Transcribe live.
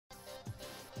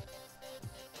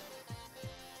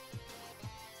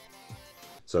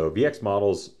So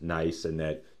VXmodel's nice in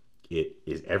that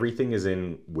everything is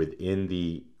within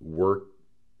the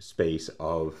workspace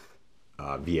of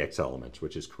VXelements,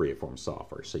 which is Creaform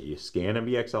software. So you scan in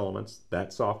VXelements,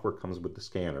 that software comes with the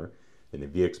scanner, and the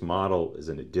VXmodel is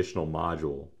an additional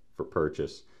module for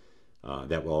purchase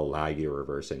that will allow you to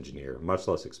reverse engineer. Much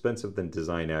less expensive than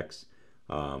DesignX.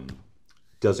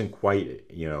 Doesn't quite,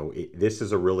 this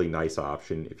is a really nice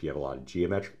option if you have a lot of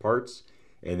geometric parts.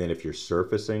 And then if you're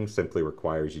surfacing, simply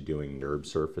requires you doing NURB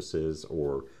surfaces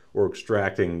or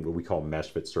extracting what we call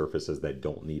mesh fit surfaces that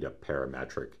don't need a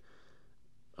parametric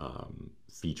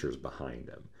features behind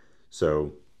them.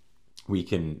 So we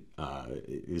can,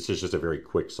 this is just a very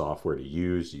quick software to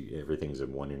use. Everything's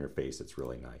in one interface. It's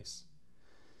really nice.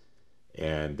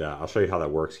 And I'll show you how that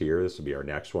works here. This will be our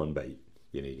next one, but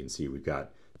you can see we've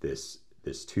got this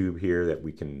tube here that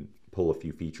we can pull a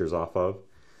few features off of.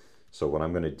 So what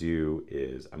I'm going to do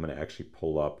is I'm going to actually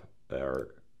pull up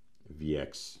our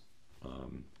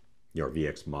VXmodel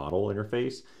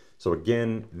interface. So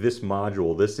again, this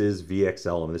module, this is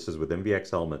VXelements. This is within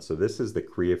VXelements. So this is the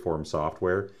Creaform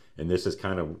software, and this is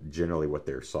kind of generally what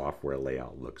their software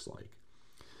layout looks like.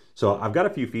 So I've got a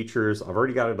few features. I've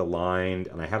already got it aligned,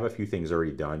 and I have a few things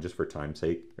already done just for time's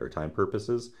sake or time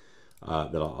purposes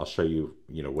that I'll show you,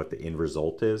 what the end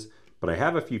result is. But I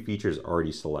have a few features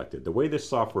already selected. The way this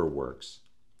software works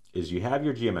is you have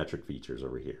your geometric features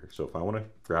over here. So if I want to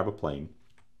grab a plane,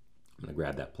 I'm going to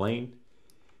grab that plane.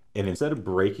 And instead of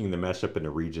breaking the mesh up into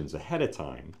regions ahead of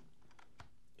time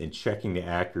and checking the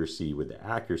accuracy with the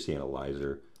accuracy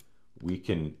analyzer, we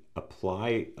can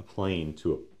apply a plane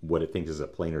to what it thinks is a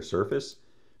planar surface.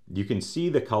 You can see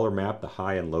the color map, the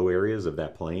high and low areas of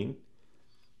that plane.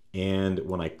 And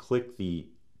when I click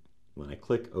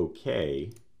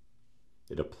OK,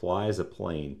 it applies a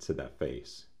plane to that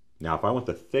face. Now, if I want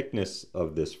the thickness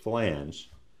of this flange,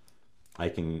 I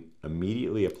can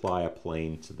immediately apply a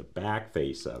plane to the back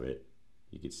face of it.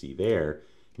 You can see there.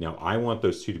 Now, I want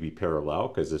those two to be parallel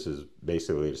because this is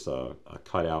basically just a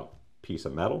cutout piece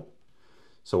of metal.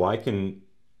 So I can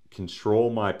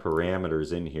control my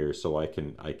parameters in here so I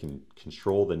can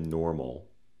control the normal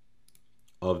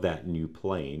of that new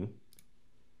plane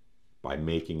by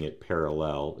making it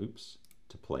parallel,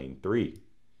 to plane 3.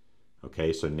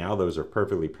 Okay, so now those are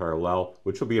perfectly parallel,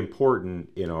 which will be important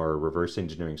in our reverse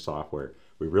engineering software.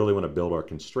 We really want to build our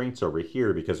constraints over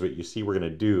here because what you see we're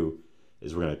going to do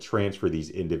is we're going to transfer these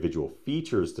individual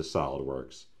features to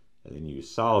SolidWorks and then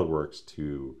use SolidWorks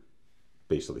to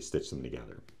basically stitch them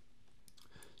together.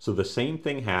 So the same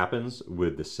thing happens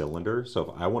with the cylinder.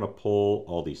 So if I want to pull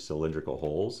all these cylindrical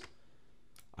holes,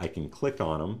 I can click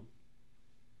on them.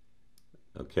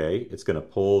 Okay, it's going to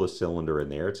pull the cylinder in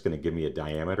there. It's going to give me a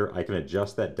diameter. I can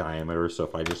adjust that diameter. So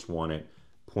if I just want it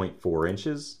 0.4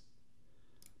 inches,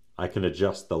 I can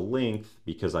adjust the length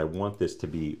because I want this to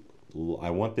be, I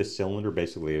want this cylinder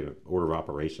basically in order of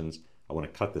operations. I want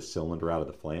to cut the cylinder out of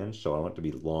the flange. So I want it to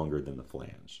be longer than the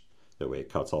flange. That way it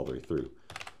cuts all the way through.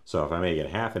 So if I make it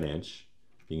 1/2 inch,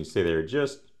 you can see there it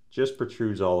just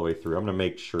protrudes all the way through. I'm going to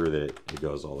make sure that it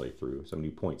goes all the way through. So I'm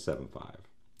going to do 0.75.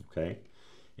 Okay.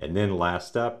 And then last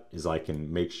step is I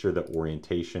can make sure that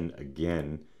orientation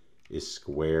again is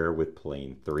square with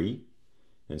plane 3.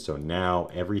 And so now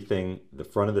everything, the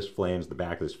front of this flange, the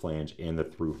back of this flange, and the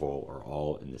through hole are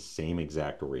all in the same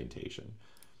exact orientation.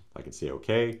 I can say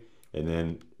okay, and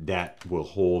then that will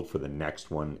hold for the next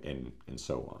one and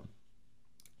so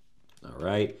on. All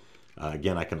right.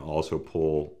 Again, I can also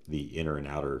pull the inner and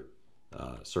outer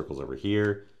circles over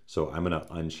here. So I'm going to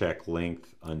uncheck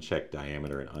length, uncheck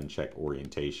diameter, and uncheck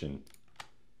orientation.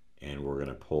 And we're going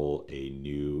to pull a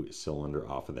new cylinder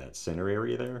off of that center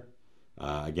area there.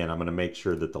 Again, I'm going to make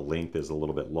sure that the length is a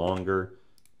little bit longer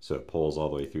so it pulls all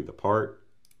the way through the part.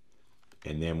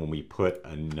 And then when we put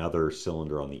another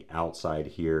cylinder on the outside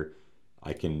here,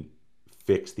 I can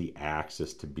fix the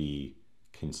axis to be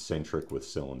concentric with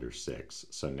cylinder 6.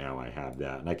 So now I have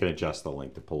that, and I can adjust the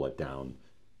length to pull it down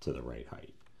to the right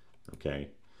height. Okay.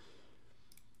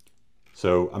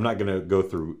 So I'm not going to go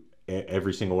through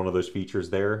every single one of those features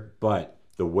there, but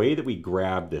the way that we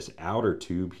grab this outer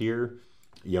tube here,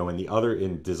 in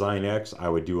DesignX, I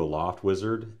would do a loft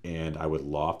wizard and I would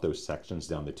loft those sections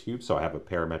down the tube. So I have a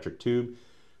parametric tube.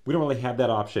 We don't really have that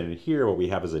option in here. What we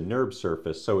have is a NURB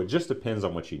surface. So it just depends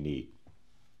on what you need.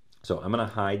 So I'm going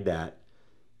to hide that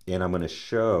and I'm going to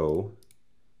show,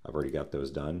 I've already got those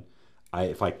done.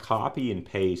 If I copy and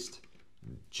paste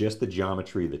just the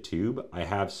geometry of the tube, I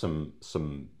have some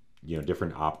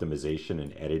different optimization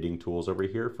and editing tools over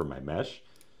here for my mesh.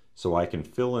 So I can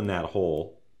fill in that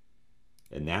hole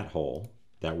and that hole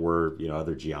that were,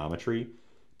 other geometry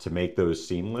to make those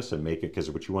seamless and make it,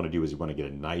 because what you want to do is you want to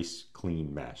get a nice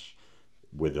clean mesh.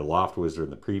 With the Loft Wizard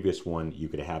and the previous one, you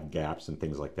could have gaps and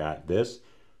things like that. The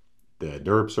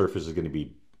NURB surface is going to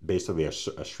be basically a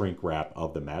shrink wrap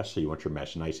of the mesh. So you want your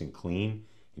mesh nice and clean,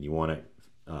 and you want it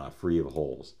free of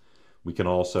holes. We can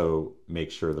also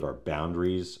make sure that our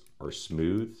boundaries are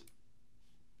smooth.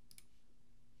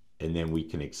 And then we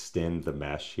can extend the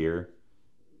mesh here.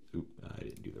 Oop, I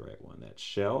didn't do the right one. That's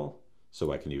shell.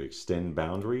 So I can do extend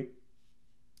boundary.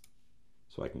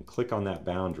 So I can click on that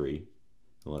boundary.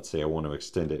 And let's say I want to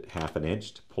extend it 1/2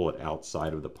 inch to pull it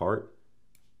outside of the part.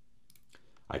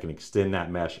 I can extend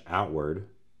that mesh outward.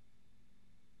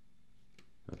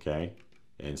 Okay.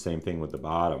 And same thing with the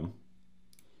bottom.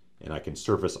 And I can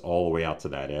surface all the way out to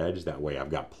that edge. That way I've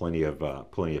got plenty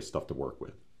of stuff to work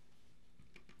with.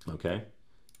 Okay.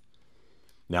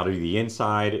 Now to do the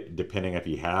inside, depending if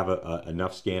you have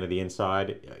enough scan of the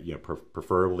inside,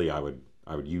 preferably I would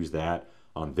use that.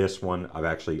 On this one, I've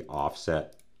actually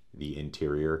offset the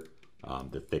interior,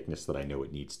 the thickness that I know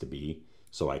it needs to be,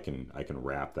 so I can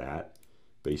wrap that.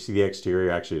 But you see the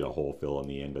exterior, actually the hole fill on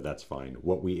the end, but that's fine.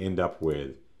 What we end up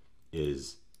with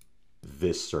is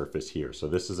this surface here. So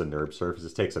this is a NURB surface.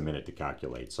 This takes a minute to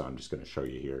calculate, so I'm just going to show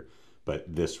you here.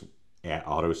 But this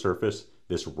auto surface,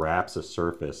 this wraps a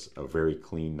surface, a very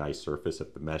clean, nice surface,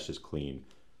 if the mesh is clean,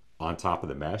 on top of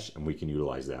the mesh, and we can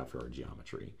utilize that for our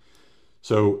geometry.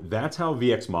 So that's how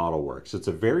VXmodel works. It's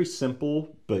a very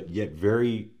simple but yet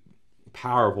very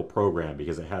powerful program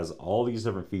because it has all these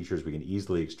different features we can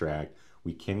easily extract.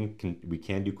 We can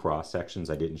do cross sections.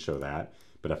 I didn't show that,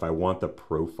 but if I want the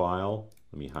profile,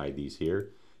 let me hide these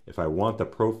here. If I want the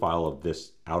profile of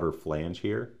this outer flange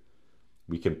here,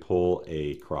 we can pull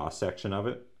a cross section of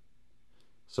it.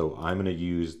 So I'm going to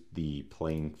use the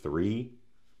plane 3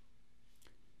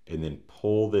 and then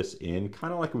pull this in,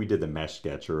 kind of like we did the mesh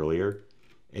sketch earlier.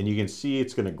 And you can see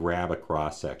it's going to grab a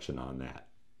cross section on that.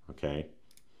 Okay.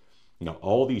 Now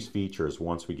all these features,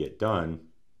 once we get done,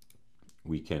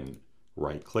 we can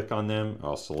right click on them.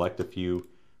 I'll select a few,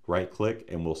 right click,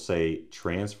 and we'll say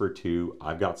transfer to,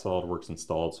 I've got SolidWorks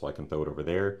installed, so I can throw it over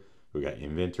there. We got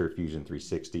Inventor, Fusion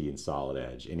 360, and Solid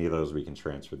Edge. Any of those we can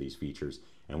transfer these features.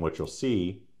 And what you'll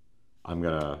see, I'm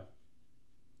gonna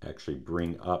actually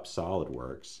bring up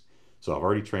SolidWorks. So I've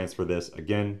already transferred this.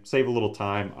 Again, save a little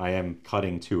time. I am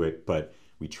cutting to it, but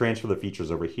we transfer the features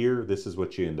over here. This is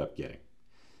what you end up getting.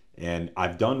 And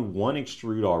I've done one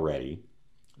extrude already,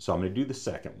 so I'm gonna do the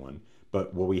second one.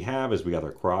 But what we have is we got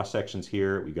our cross sections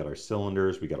here, we got our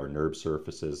cylinders, we got our NURB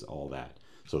surfaces, all that.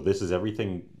 So this is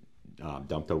everything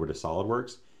dumped over to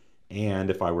SolidWorks. And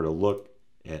if I were to look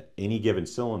at any given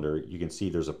cylinder, you can see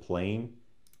there's a plane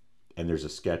and there's a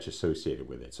sketch associated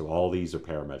with it. So all these are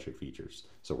parametric features.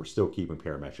 So we're still keeping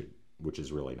parametric, which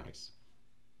is really nice.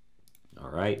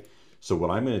 All right. So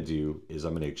what I'm going to do is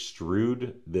I'm going to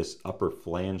extrude this upper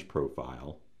flange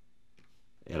profile,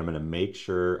 and I'm going to make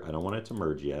sure, I don't want it to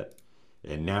merge yet.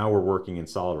 And now we're working in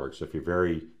SolidWorks. So if you're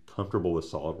very comfortable with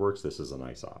SolidWorks, this is a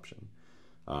nice option.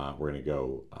 We're going to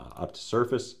go up to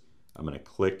surface. I'm going to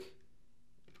click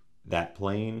that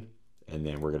plane, and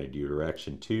then we're going to do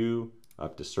direction 2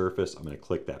 up to surface. I'm going to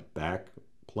click that back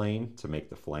plane to make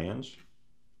the flange.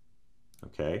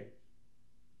 Okay.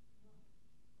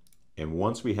 And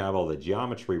once we have all the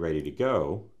geometry ready to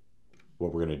go,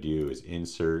 what we're going to do is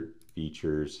insert,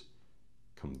 features,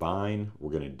 combine.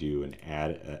 We're going to do an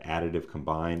additive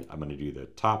combine. I'm going to do the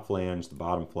top flange, the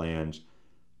bottom flange,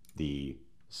 the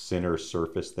center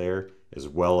surface there, as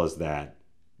well as that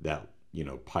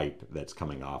pipe that's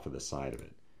coming off of the side of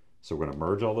it. So we're going to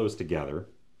merge all those together,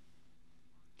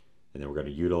 and then we're going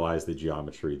to utilize the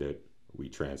geometry that we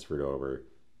transferred over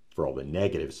for all the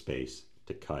negative space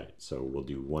to cut it. So we'll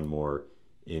do one more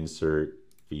insert,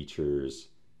 features,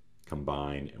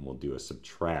 combine, and we'll do a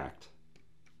subtract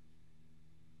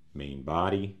main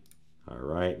body. All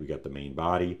right, we got the main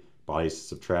body. Bodies to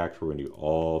subtract, we're going to do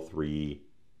all 3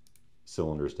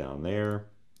 cylinders down there,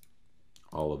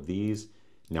 all of these.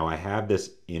 Now I have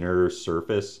this inner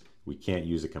surface. We can't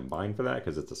use a combine for that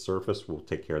because it's a surface. We'll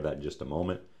take care of that in just a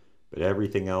moment. But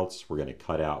everything else we're going to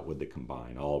cut out with the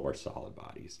combine, all of our solid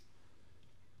bodies.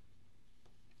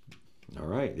 All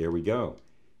right, there we go.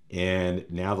 And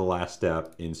now the last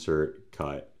step, insert,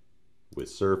 cut with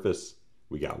surface.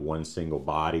 We got one single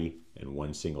body and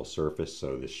one single surface,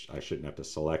 so this, I shouldn't have to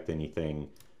select anything.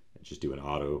 Just do an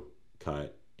auto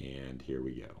cut, and here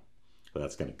we go. So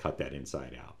that's going to cut that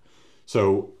inside out.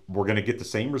 So we're going to get the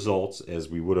same results as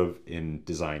we would have in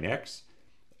Design X.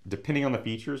 Depending on the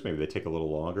features, maybe they take a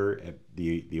little longer.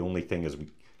 The only thing is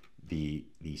the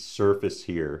surface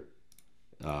here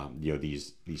you know,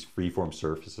 these freeform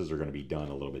surfaces are going to be done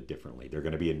a little bit differently. They're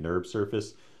going to be a NURB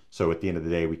surface. So at the end of the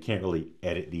day, we can't really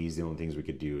edit these. The only things we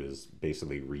could do is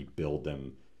basically rebuild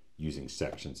them using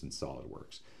sections in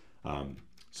SolidWorks.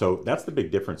 So that's the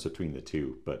big difference between the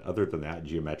two. But other than that,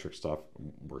 geometric stuff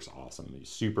works awesome.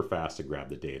 It's super fast to grab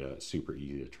the data, super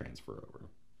easy to transfer over.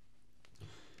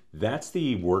 That's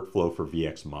the workflow for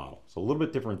VXmodel. It's a little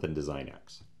bit different than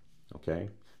DesignX, okay?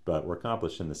 But we're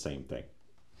accomplishing the same thing.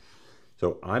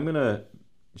 So I'm gonna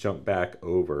jump back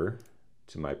over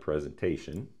to my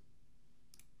presentation.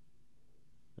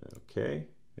 Okay,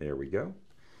 there we go.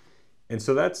 And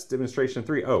so that's demonstration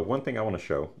 3. Oh, one thing I wanna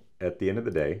show, at the end of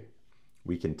the day,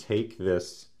 we can take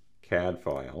this CAD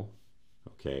file,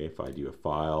 okay, if I do a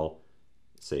file,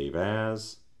 save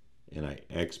as, and I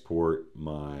export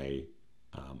my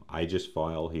IGES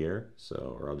file here,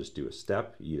 so, or I'll just do a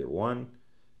step, either one,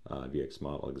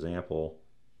 VXmodel example.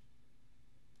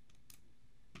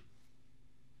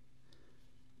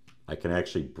 I can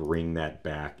actually bring that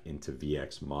back into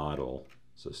VXmodel,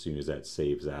 so as soon as that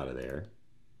saves out of there.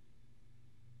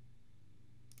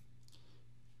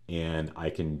 And I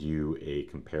can do a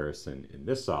comparison in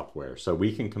this software. So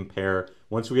we can compare,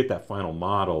 once we get that final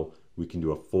model, we can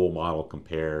do a full model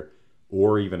compare,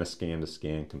 or even a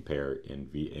scan-to-scan compare in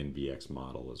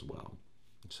VXmodel as well.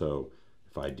 So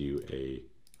if I do a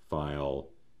file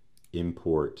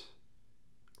import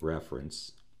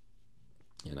reference,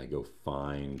 and I go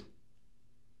find,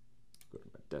 go to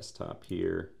my desktop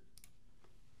here,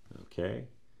 okay,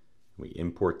 we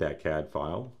import that CAD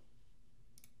file.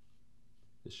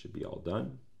 This should be all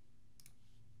done.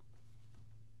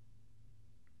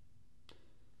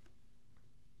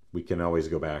 We can always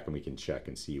go back and we can check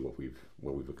and see what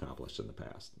we've accomplished in the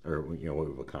past, or you know, what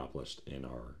we've accomplished in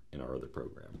our other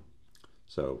program.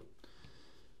 So,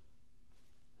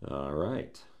 all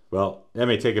right. Well, that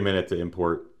may take a minute to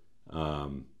import.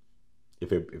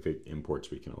 If it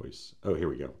imports, we can always. Oh, here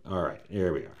we go. All right,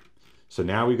 here we are. So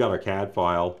now we've got our CAD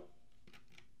file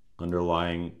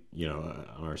underlying, you know,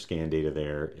 on our scan data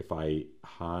there. If I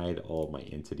hide all of my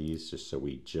entities, just so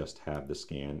we just have the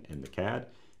scan and the CAD,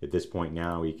 at this point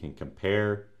now we can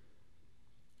compare,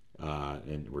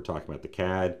 and we're talking about the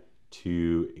CAD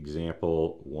to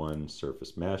example 1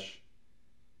 surface mesh.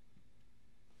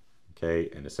 Okay,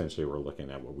 and essentially we're looking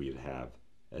at what we'd have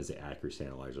as the accuracy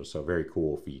analyzer. So a very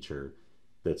cool feature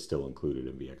that's still included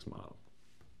in VXmodel.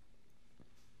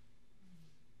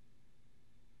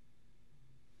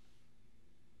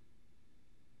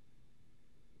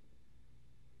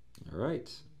 All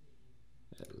right,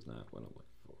 that is not what I'm looking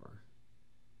for.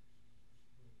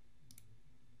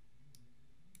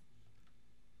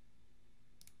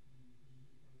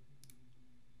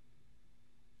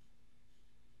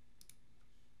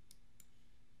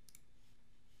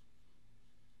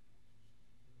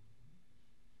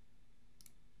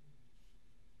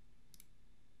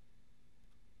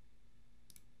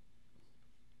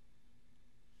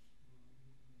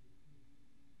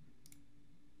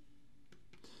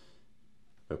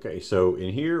 Okay, so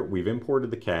in here we've imported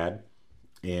the CAD,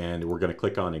 and we're going to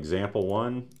click on example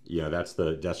 1. Yeah, that's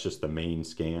just the main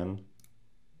scan.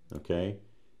 Okay,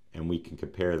 and we can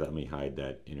compare that. Let me hide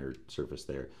that inner surface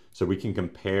there. So we can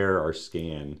compare our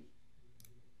scan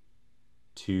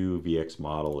to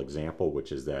VXmodel example,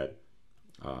 which is that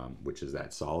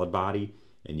solid body.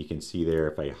 And you can see there,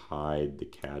 if I hide the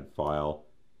CAD file,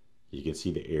 you can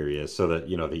see the areas. So that,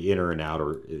 you know, the inner and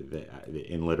outer, the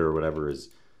inlet or whatever is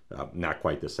not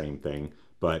quite the same thing,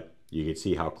 but you can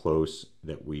see how close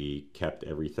that we kept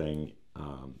everything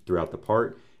throughout the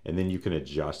part. And then you can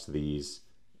adjust these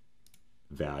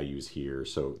values here.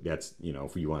 So that's, you know,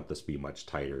 if you want this to be much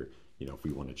tighter, you know, if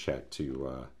we want to check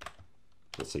to,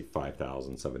 let's say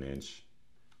 5/1000 of an inch,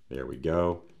 there we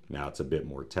go. Now it's a bit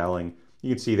more telling.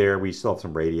 You can see there, we still have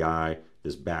some radii.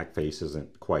 This back face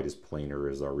isn't quite as planar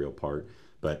as our real part.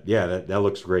 But yeah, that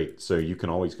looks great. So you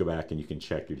can always go back and you can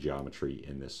check your geometry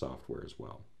in this software as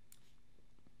well.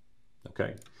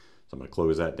 Okay, so I'm going to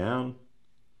close that down,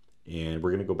 and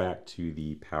we're going to go back to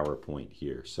the PowerPoint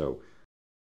here. So